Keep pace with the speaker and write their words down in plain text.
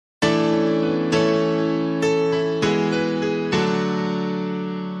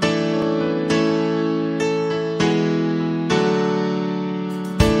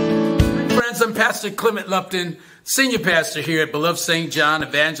Pastor Clement Lupton, Senior Pastor here at Beloved St. John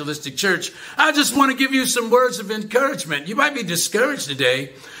Evangelistic Church. I just want to give you some words of encouragement. You might be discouraged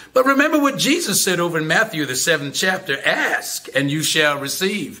today, but remember what Jesus said over in Matthew, the 7th chapter. Ask, and you shall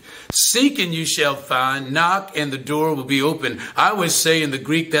receive. Seek, and you shall find. Knock, and the door will be open. I always say in the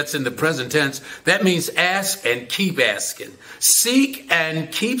Greek, that's in the present tense, that means ask and keep asking. Seek and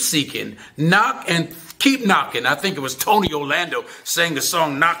keep seeking. Knock and keep knocking. I think it was Tony Orlando sang the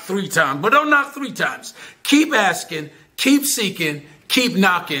song, knock 3 times, but don't knock 3 times. Keep asking, keep seeking, keep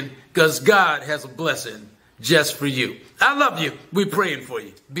knocking, because God has a blessing just for you. I love you. We're praying for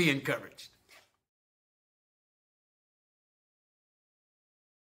you. Be encouraged.